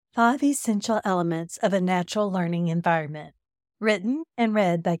5 Essential Elements of a Natural Learning Environment, written and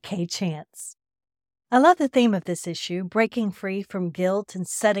read by Kay Chance. I love the theme of this issue, breaking free from guilt and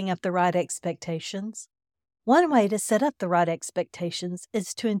setting up the right expectations. One way to set up the right expectations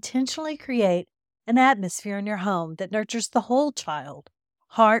is to intentionally create an atmosphere in your home that nurtures the whole child,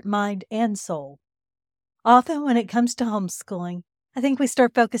 heart, mind, and soul. Often when it comes to homeschooling, I think we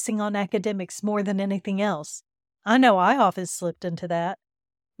start focusing on academics more than anything else. I know I often slipped into that.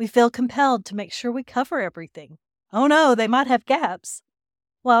 We feel compelled to make sure we cover everything. Oh no, they might have gaps.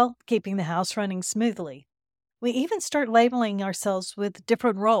 Well, keeping the house running smoothly. We even start labeling ourselves with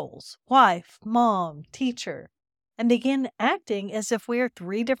different roles: wife, mom, teacher, and begin acting as if we are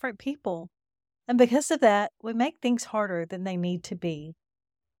 3 different people. And because of that, we make things harder than they need to be.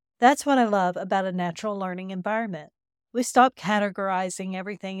 That's what I love about a natural learning environment. We stop categorizing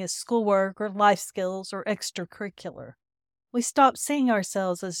everything as schoolwork or life skills or extracurricular. We stop seeing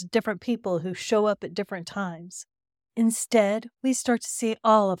ourselves as different people who show up at different times. Instead, we start to see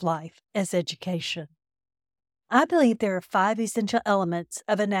all of life as education. I believe there are 5 essential elements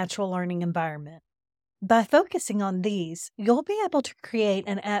of a natural learning environment. By focusing on these, you'll be able to create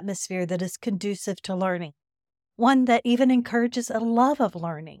an atmosphere that is conducive to learning, one that even encourages a love of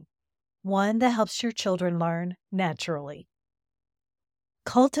learning, one that helps your children learn naturally.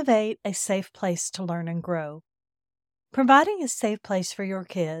 Cultivate a safe place to learn and grow. Providing a safe place for your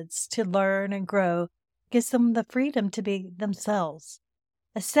kids to learn and grow gives them the freedom to be themselves.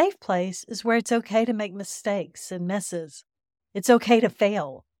 A safe place is where it's okay to make mistakes and messes. It's okay to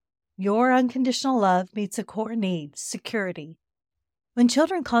fail. Your unconditional love meets a core need: security. When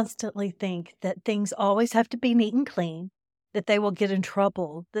children constantly think that things always have to be neat and clean, that they will get in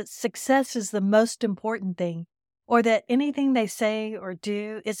trouble, that success is the most important thing, or that anything they say or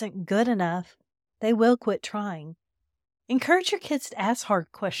do isn't good enough, they will quit trying. Encourage your kids to ask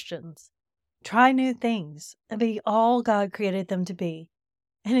hard questions, try new things, and be all God created them to be.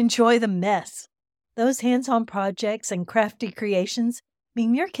 And enjoy the mess. Those hands-on projects and crafty creations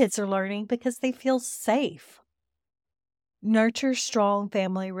mean your kids are learning because they feel safe. Nurture strong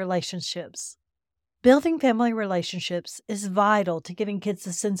family relationships. Building family relationships is vital to giving kids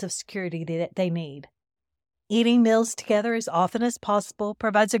the sense of security that they need. Eating meals together as often as possible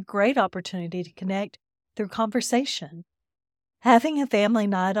provides a great opportunity to connect through conversation. Having a family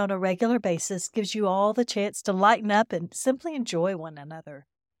night on a regular basis gives you all the chance to lighten up and simply enjoy one another.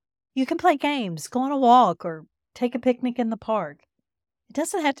 You can play games, go on a walk, or take a picnic in the park. It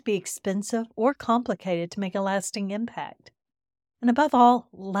doesn't have to be expensive or complicated to make a lasting impact. And above all,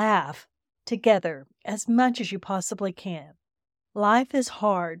 laugh together as much as you possibly can. Life is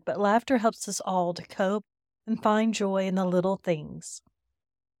hard, but laughter helps us all to cope and find joy in the little things.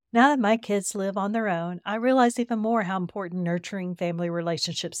 Now that my kids live on their own, I realize even more how important nurturing family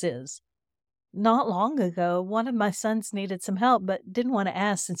relationships is. Not long ago, one of my sons needed some help but didn't want to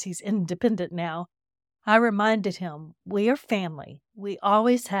ask since he's independent now. I reminded him, we are family. We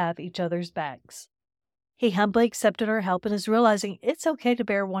always have each other's backs. He humbly accepted our help and is realizing it's okay to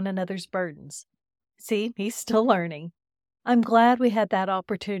bear one another's burdens. See, he's still learning. I'm glad we had that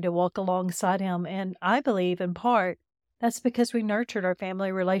opportunity to walk alongside him, and I believe, in part, that's because we nurtured our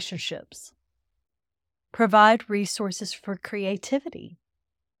family relationships. Provide resources for creativity.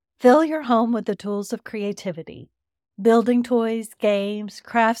 Fill your home with the tools of creativity. Building toys, games,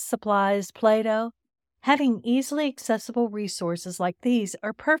 craft supplies, Play-Doh. Having easily accessible resources like these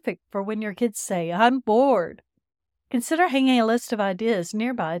are perfect for when your kids say, "I'm bored." Consider hanging a list of ideas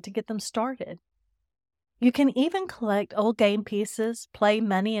nearby to get them started. You can even collect old game pieces, play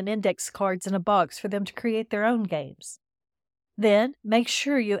money, and index cards in a box for them to create their own games. Then, make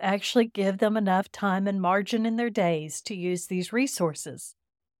sure you actually give them enough time and margin in their days to use these resources.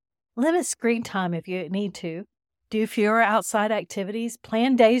 Limit screen time if you need to. Do fewer outside activities.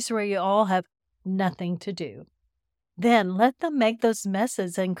 Plan days where you all have nothing to do. Then let them make those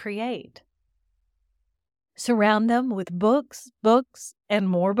messes and create. Surround them with books, and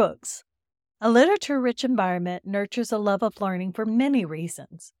more books. A literature-rich environment nurtures a love of learning for many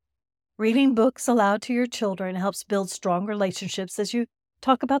reasons. Reading books aloud to your children helps build strong relationships as you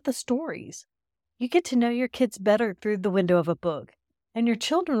talk about the stories. You get to know your kids better through the window of a book, and your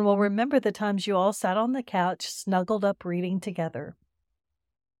children will remember the times you all sat on the couch, snuggled up reading together.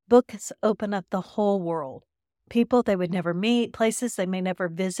 Books open up the whole world. People they would never meet, places they may never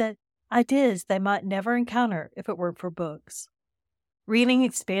visit, ideas they might never encounter if it weren't for books. Reading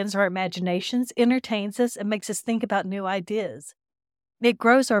expands our imaginations, entertains us, and makes us think about new ideas. It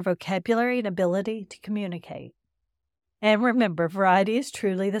grows our vocabulary and ability to communicate. And remember, variety is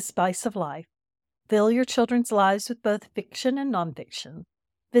truly the spice of life. Fill your children's lives with both fiction and nonfiction.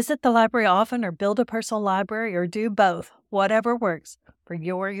 Visit the library often or build a personal library or do both, whatever works for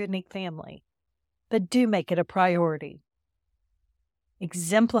your unique family. But do make it a priority.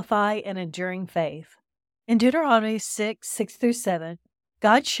 Exemplify an enduring faith. In Deuteronomy 6:6-7,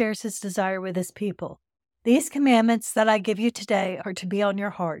 God shares his desire with his people. These commandments that I give you today are to be on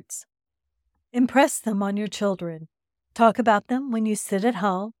your hearts. Impress them on your children. Talk about them when you sit at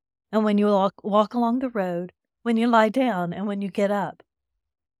home and when you walk along the road, when you lie down and when you get up.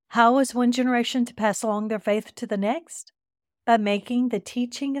 How is one generation to pass along their faith to the next? By making the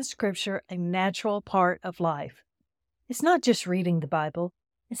teaching of Scripture a natural part of life. It's not just reading the Bible,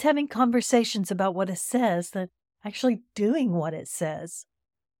 it's having conversations about what it says and actually doing what it says.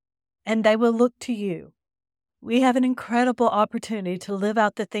 And they will look to you. We have an incredible opportunity to live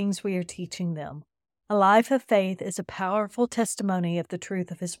out the things we are teaching them. A life of faith is a powerful testimony of the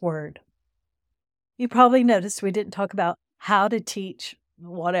truth of His Word. You probably noticed we didn't talk about how to teach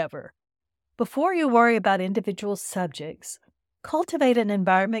whatever. Before you worry about individual subjects, cultivate an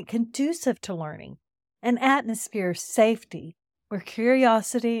environment conducive to learning, an atmosphere of safety where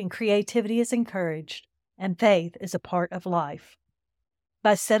curiosity and creativity is encouraged and faith is a part of life.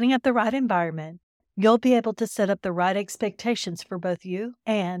 By setting up the right environment, you'll be able to set up the right expectations for both you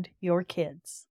and your kids.